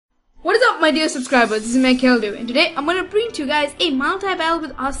up, my dear subscribers? This is MegaKeldeo, and today I'm gonna bring to you guys a multi-battle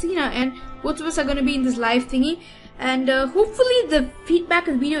with Arsena, and both of us are gonna be in this live thingy. And hopefully the feedback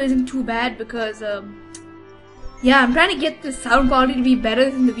of the video isn't too bad because yeah, I'm trying to get the sound quality to be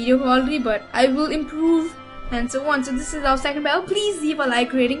better than the video quality, but I will improve and so on. So this is our second battle. Please leave a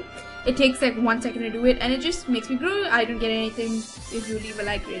like rating. It takes like 1 second to do it, and it just makes me grow. I don't get anything if you leave a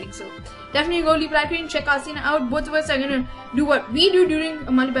like rating, so definitely go leave a like rating. Check Arsena out. Both of us are gonna do what we do during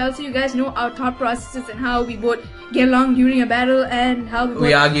a multi-battle, so you guys know our thought processes and how we both get along during a battle, and how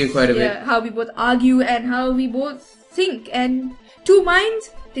we argue quite a bit. How we both argue and how we both think, and two minds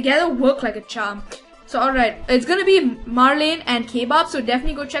together work like a charm. So alright, it's gonna be Marlene and Kebab, so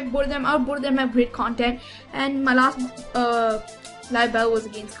definitely go check both of them out. Both of them have great content, and my last live battle was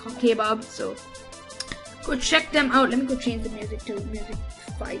against Kebab, so go check them out. Let me go change the music to music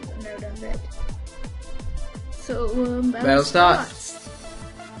 5. I've never done that. So battle starts.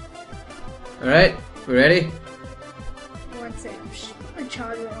 Alright, we ready? 1 second, my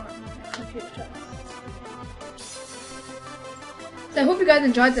charger on my computer charger. So I hope you guys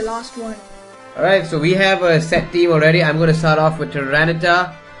enjoyed the last one. Alright, so we have a set team already. I'm going to start off with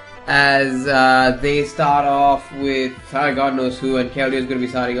Tyranitar, as they start off with God knows who, and Keldeo is going to be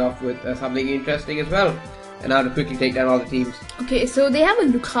starting off with something interesting as well. And now to quickly take down all the teams. Okay, so they have a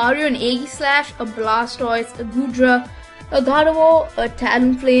Lucario, an Aegislash, a Blastoise, a Goodra, a Gardevoir, a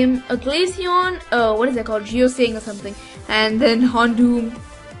Talonflame, a Glaceon, what is that called? Geosing or something. And then Houndoom.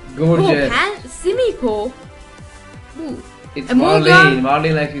 Gorgeous. Oh, Simipo. Ooh. It's Marlene.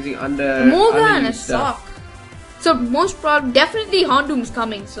 Marlene likes using and a sock. So most probably, definitely Houndoom's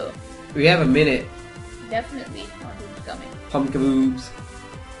coming. So we have a minute. Definitely Houndoom's coming. Pumpkaboobs.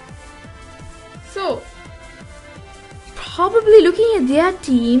 So probably looking at their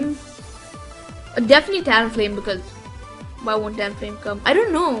team, definitely Talonflame, because why won't Talonflame come? I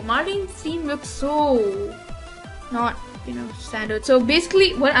don't know. Marlene's team looks so not, standard. So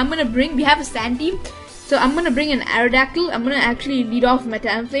basically, what I'm gonna bring, we have a sand team. So I'm gonna bring an Aerodactyl. I'm gonna actually lead off with my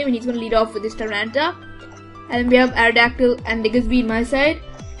Talonflame, and he's gonna lead off with this Tyranitar. And we have Aerodactyl and Diggersby in my side,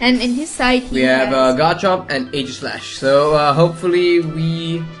 and in his side we have Garchomp and Aegislash. So hopefully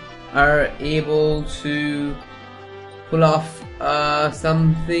we are able to pull off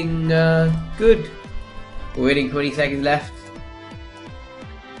something good. We're waiting 20 seconds left.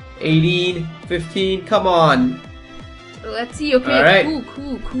 18, 15, come on. Let's see. Okay, right.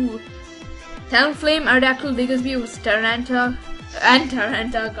 Cool. Talonflame, Aerodactyl, Diggersby with Tyranitar,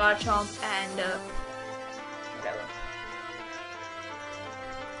 Garchomp, and whatever.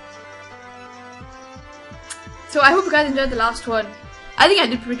 So I hope you guys enjoyed the last one. I think I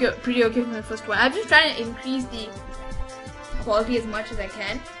did pretty okay from the first one. I'm just trying to increase the quality as much as I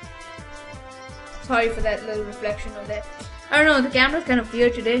can. Sorry for that little reflection of that. I don't know, the camera's kind of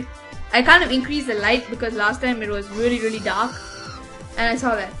weird today. I kind of increased the light because last time it was really dark, and I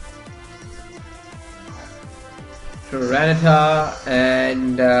saw that. Tyranitar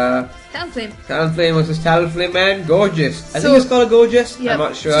and Talonflame. Talonflame versus Talonflame, man. Gorgeous. I think it's called a Gorgeous. Yeah. I'm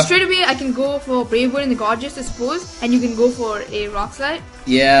not sure. So straight away I can go for Brave Bird in the Gorgeous, I suppose, and you can go for a Rock Slide.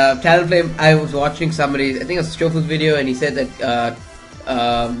 Yeah, Talonflame, I was watching somebody, I think it was Shofu's video, and he said that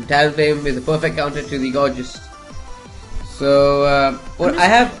Talonflame is a perfect counter to the Gorgeous. So, I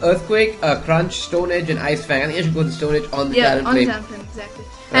have Earthquake, Crunch, Stone Edge, and Ice Fang. I think I should go with Stone Edge on the Talonflame. Yeah, on the Talonflame, exactly.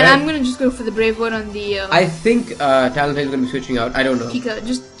 And I'm gonna just go for the Brave Bird on the. I think Talonflame is gonna be switching out. I don't know. Pika,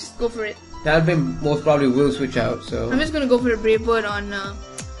 just go for it. Talonflame most probably will switch out. So I'm just gonna go for a Brave Bird on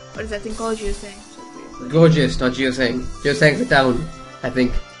what is that thing called? Geosang. So Gorgeous, not Geosang. Geosang's the town, I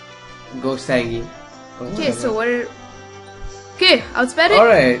think. Gosangi. Okay, so what? Okay, outspeed it. All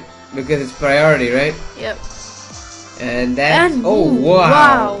right, because it's priority, right? Yep. And that's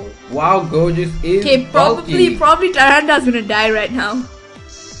wow, Gorgeous is probably Tyranitar's gonna die right now.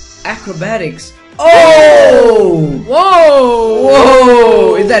 Acrobatics. Oh!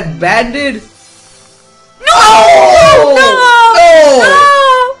 Whoa! Is that banded? No!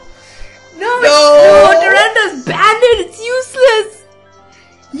 Tyranitar's banded. It's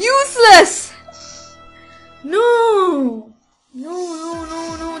useless. No!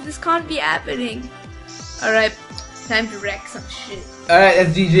 This can't be happening. All right. Time to wreck some shit. Alright,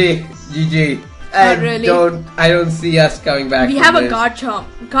 that's GG. I don't see us coming back. We have a Garchomp.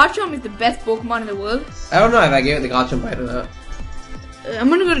 Garchomp is the best Pokemon in the world. I don't know if I gave it the Garchomp right or not. I'm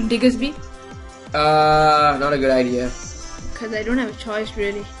gonna go to Diggersby. Not a good idea. Because I don't have a choice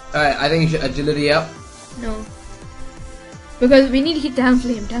really. Alright, I think you should agility up. No. Because we need to hit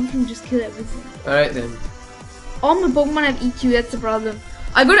Talonflame. Talonflame just kill everything. Alright then. All my Pokemon have EQ, that's the problem.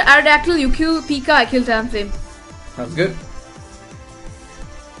 I go to Aerodactyl, you kill Pika, I kill Talonflame. Sounds good.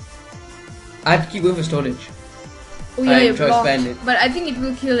 I have to keep going for Stone Edge. Oh yeah, you're Choice blocked. Bandit. But I think it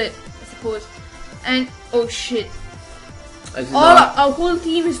will kill it, I suppose. And oh shit. Not... Our whole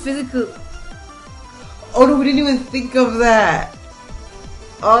team is physical. Oh no, we didn't even think of that.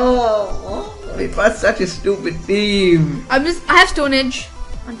 Oh, it was such a stupid team. I have Stone Edge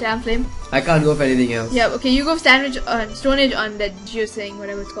on Talonflame. I can't go for anything else. Yeah, okay, you go Stone Edge on that Geosing,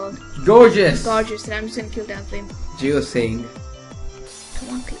 whatever it's called. Gorgeous. Gorgeous, and I'm just gonna kill Talonflame. Geosing. Come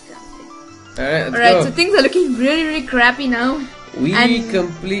on, kill Talonflame. Alright, let's Alright, go. so things are looking really, really crappy now. We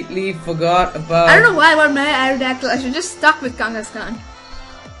completely forgot about... I don't know why I want my Aerodactyl. I should just stuck with Kangaskhan.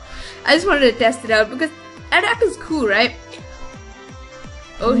 I just wanted to test it out because Aerodactyl is cool, right?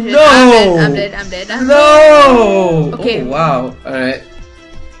 Oh shit, no! I'm dead. No! Okay. Oh, wow. Alright.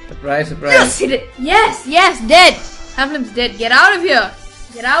 Surprise, surprise. Yes, hit it! Yes, dead! Talonflame's dead. Get out of here!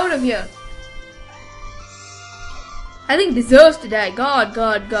 Get out of here! I think it deserves to die. God.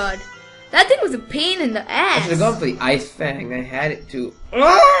 That thing was a pain in the ass. I should have gone for the Ice Fang. I had it too.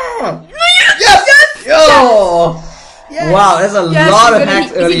 Yes! Yo! Yes. Wow, there's a lot of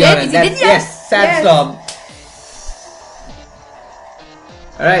hacks early on. Is he dead? Yes, Sandstorm.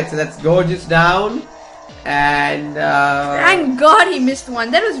 Alright, so that's Gorgeous down. And Thank God he missed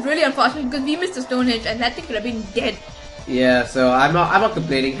one. That was really unfortunate because we missed a Stone Edge and that thing could have been dead. yeah, so I'm not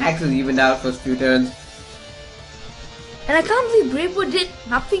complaining. Hacks is evened out first few turns. And I can't believe Bravewood did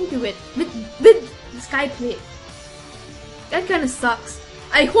nothing to it with the Sky plate. That kind of sucks.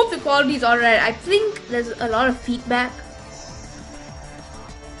 I hope the quality is alright. I think there's a lot of feedback.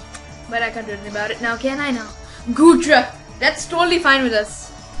 But I can't do anything about it now, can I now? Gudra! That's totally fine with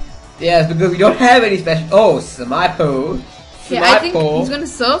us. Yes, because we don't have any special... Oh, Samipo. Okay, I think he's gonna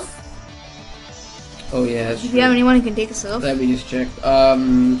surf. Oh yeah, that's If true. you have anyone who can take a surf. Let me just check.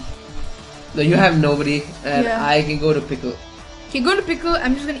 No, you have nobody, and Yeah. I can go to Pickle. Okay, go to Pickle. I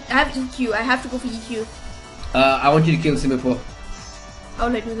have EQ. I have to go for EQ. I want you to kill Simipo. How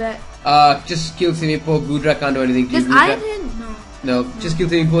will I do that? Just kill Simipo. Gudra can't do anything to you. Does Gudra. Iron Hand? No. No, just kill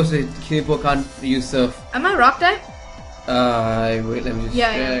Simipo so Simipo can't use Surf. Am I rock type? Wait, let me just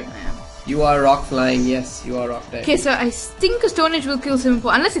Yeah, check. I am. You are rock flying, yes, you are rock type. Okay, so I think a Stone Edge will kill Simpo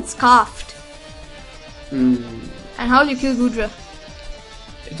unless it's scarfed. Hmm. And how will you kill Gudra?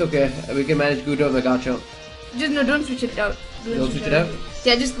 It's okay, we can manage Gudra with Garchomp. Just no, don't switch it out. Don't switch it out?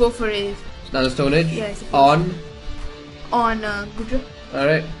 Yeah, just go for a Another Stone Edge? Yeah, I suppose. On. Gudra.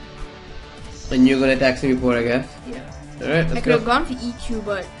 Alright. And you're gonna attack Simipo, I guess. Yeah. Alright, I let's could have go. gone for EQ,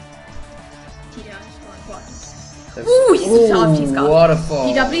 but Tita is more important. That's- Ooh, he's soft, he's scarfed. Waterfall.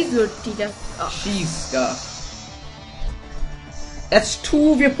 Tita, please do it, Tita. Oh. She's scarfed. That's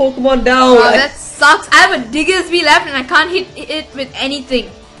 2 of your Pokemon down. Wow, that sucks. I have a Diggersby left and I can't hit it with anything.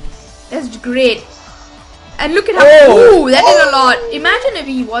 That's great. And look at how. Oh! Ooh, that is a lot. Imagine if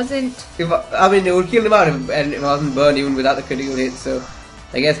he wasn't. I mean, it would kill him out and it wasn't burned even without the critical hit, so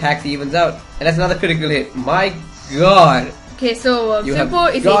I guess Hacks evens out. And that's another critical hit. My god. Okay, so You have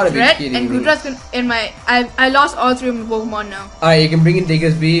Simpo is a gotta be threat, kidding and me. Gudra's in my. I lost all 3 of my Pokemon now. Alright, you can bring in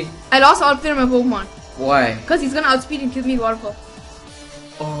Diggersby. I lost all 3 of my Pokemon Why? because he's gonna outspeed and kill me with Waterfall.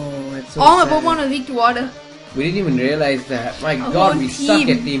 Oh, it's so All my sad. Pokemon are weak to water. We didn't even realize that. My Our god, whole we suck team.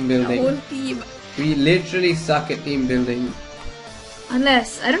 at team Our building. whole team. We literally suck at team building.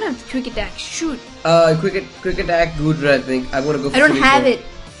 Unless I don't have the quick attack. Shoot. Quick attack, Gudra, I think. I'm gonna go for I don't Simipo. have it.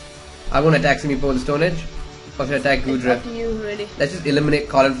 I want to attack Simipo with the Stone Edge. Or should I attack It's Gudra? up to you, really. Let's just eliminate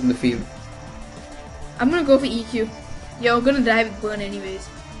Colin from the field. I'm gonna go for EQ. You're gonna die with burn anyways.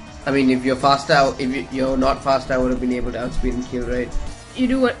 I mean, if you're faster, if you're not faster, I would have been able to outspeed and kill, right? You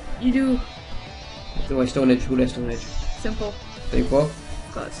do what you do. So I Stone Edge, who does Stone Edge? Simple. Simipo?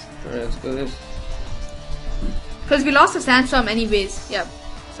 Of course. Alright, let's go this. Because we lost a sandstorm anyways. Yep.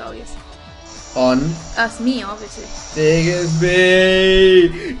 So obvious. On. Us, me, obviously. Diggersby!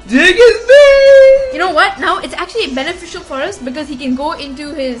 Diggersby! You know what? Now it's actually beneficial for us because he can go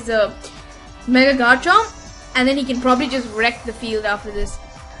into his Mega Garchomp and then he can probably just wreck the field after this.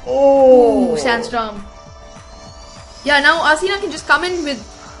 Oh! Ooh, sandstorm. Yeah, now Arsena can just come in with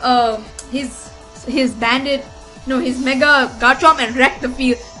his bandit, no, his Mega Garchomp and wreck the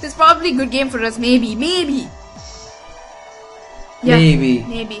field. This is probably a good game for us. Maybe. Yeah,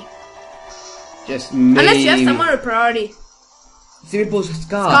 maybe. Just maybe. Unless you have someone with priority. Simipo's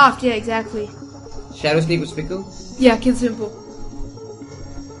scarf. Scarfed, yeah, exactly. Shadow Sneak with Spickle. Yeah, kill Simple.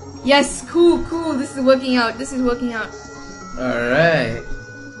 Yes, cool. This is working out. Alright.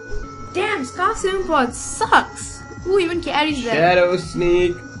 Damn, Scarf Simple sucks. Who even carries that? Shadow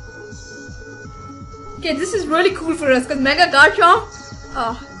Sneak. Okay, this is really cool for us because Mega Garchomp.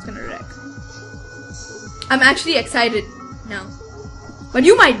 Oh, it's gonna wreck. I'm actually excited now. But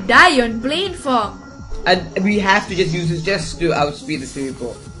you might die, you're in plane form. And we have to just use this just to outspeed the swimming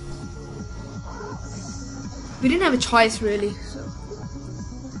pool. We didn't have a choice really. So.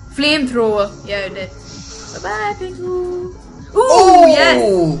 Flamethrower. Yeah, it did. Bye bye, Pixel. Ooh, Oh! yes.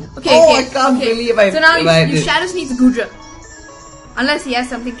 Okay, Oh, okay. I can't believe I So now survived this. Shadows needs a Gudra. Unless he has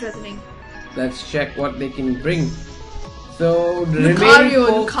something threatening. Let's check what they can bring. So the remaining Lucario,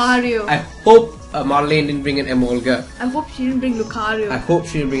 folks, Lucario. I hope Marlene didn't bring an Emolga. I hope she didn't bring Lucario. I hope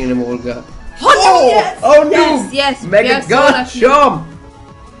she didn't bring an Emolga. Oh, yes! Oh no! Yes, yes. Mega We are so Garchomp!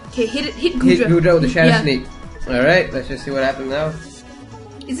 Okay, hit Gudra. Hit Gudra with the Shadow Yeah. Snake. Alright, let's just see what happens now.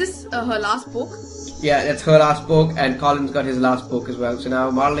 Is this her last poke? Yeah, that's her last poke, and Colin's got his last poke as well. So now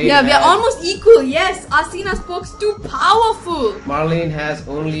Marlene. Yeah, we are has- almost equal. Yes, Arsina's poke's too powerful. Marlene has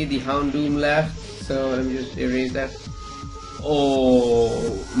only the Houndoom left. So let me just erase that.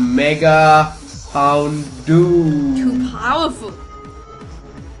 Oh, Mega Houndoom. Too powerful.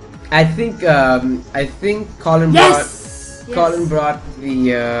 I think Colin Yes. Colin brought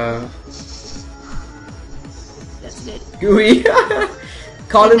the That's it. gooey.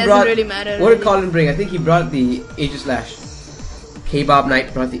 Colin It doesn't brought. really matter, What did really. Colin bring? I think he brought the Aegislash. K-Bob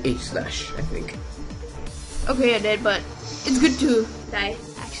Knight brought the Aegislash, I think. Okay, I did, but it's good to die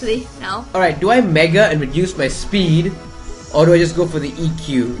actually now. Alright, do I Mega and reduce my speed, or do I just go for the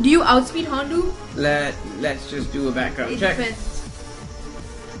EQ? Do you outspeed Houndoom? Let's just do a background It check. depends.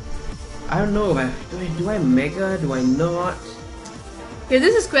 I don't know. Do I Mega? Do I not? Okay,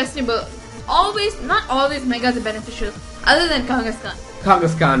 this is questionable. Not always megas are beneficial, other than Kangaskhan.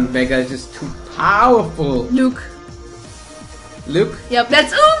 Kangaskhan Mega is just too powerful. Luke. Luke? Yep,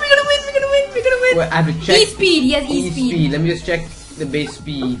 that's. Oh, we're gonna win. Well, I have to check. E-speed, yes, E-speed. Let me just check the base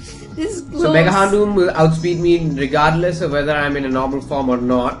speed. This is close. So Mega Houndoom will outspeed me regardless of whether I'm in a normal form or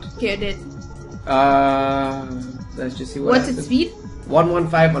not. Okay, I did. Let's just see what What's happens. its speed?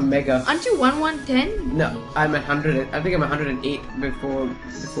 115 on Mega. Aren't you 110? No, I'm at 100. I think I'm 108 before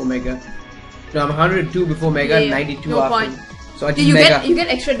Mega. No, I'm 102 before Mega, Yeah, 92 no after. point. So I Okay, just you Mega. get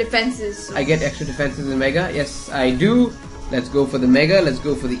extra defenses. So. I get extra defenses in Mega. Yes, I do. Let's go for the Mega. Let's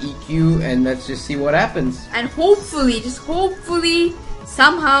go for the EQ, and let's just see what happens. And hopefully, just hopefully,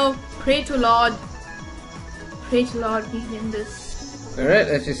 somehow, pray to Lord, we win this. All right,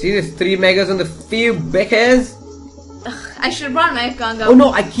 let's just see. There's 3 Megas on the field, Beckers. Ugh, I should have brought my Kanga. Oh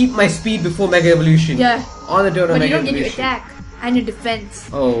no, I keep my speed before Mega Evolution. Yeah. On the turn of But Mega you don't get Evolution. your attack and your defense.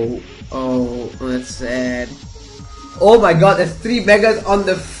 Oh, that's sad. Oh my god, there's 3 Megas on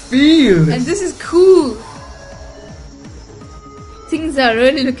the field. And this is cool. Things are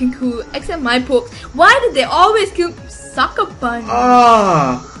really looking cool. Except my pokes. Why did they always kill Sucker Punch?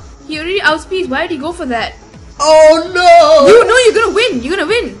 Ah. He already outspeeds. Why did he go for that? Oh no. You know you're gonna win. You're gonna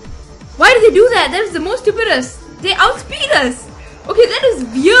win. Why did they do that? That is the most stupidest. They outspeed us. Okay, that is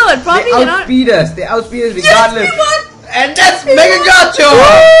weird. Probably They they're not. outspeed us. They outspeed us regardless. Yes, we won. And that's Mega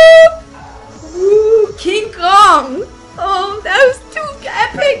Garchomp. Woo! King Kong. Oh, that was too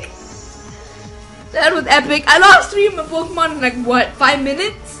epic. That was epic. I lost 3 of my Pokemon in like what? 5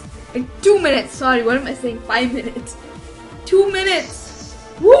 minutes? Like 2 minutes. Sorry, what am I saying? 5 minutes. 2 minutes.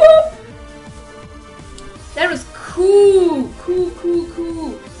 Woo! That was cool.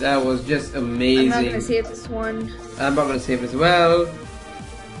 Cool. That was just amazing. I'm not gonna save this one. I'm not gonna save as well.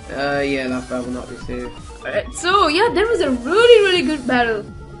 Yeah, that will not be saved. Alright, so yeah, that was a really good battle.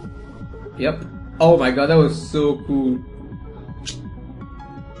 Yep. Oh my god, that was so cool.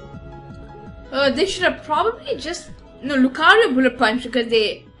 They should have probably just Lucario Bullet Punch because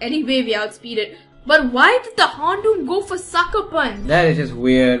we outspeeded. But why did the Houndoom go for Sucker Punch? That is just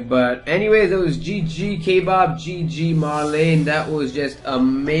weird, but anyways, that was GG K-Bob, GG Marlene. That was just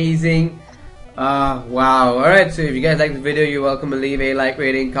amazing. Wow. Alright, so if you guys like this video, you're welcome to leave a like,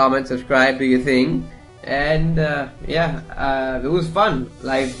 rating, comment, subscribe, do your thing. And it was fun.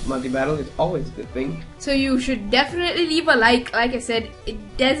 Live multi-battle is always a good thing. So you should definitely leave a like. Like I said, it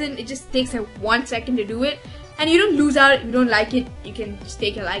just takes like 1 second to do it. And you don't lose out if you don't like it. You can just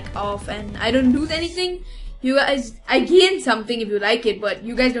take a like off and I don't lose anything. I gain something if you like it, but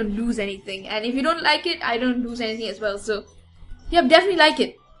you guys don't lose anything. And if you don't like it, I don't lose anything as well. So, yeah, definitely like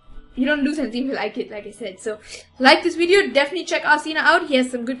it. You don't lose anything if you like it, like I said. So, like this video, definitely check Arsina out. He has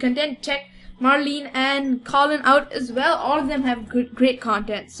some good content. Check Marlene and Colin out as well. All of them have great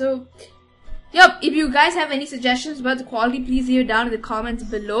content. So, yep, if you guys have any suggestions about the quality, please leave it down in the comments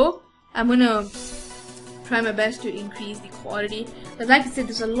below. I'm gonna try my best to increase the quality. But like I said,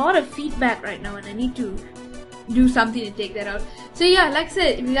 there's a lot of feedback right now and I need to do something to take that out. So yeah, like I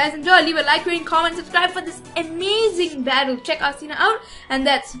said, if you guys enjoy, leave a like, rating, comment, subscribe for this amazing battle. Check Arsina out. And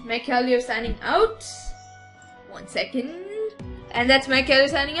that's MegaKeldeo signing out. 1 second. And that's MegaKeldeo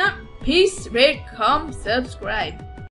signing out. Peace, rate, comment, subscribe.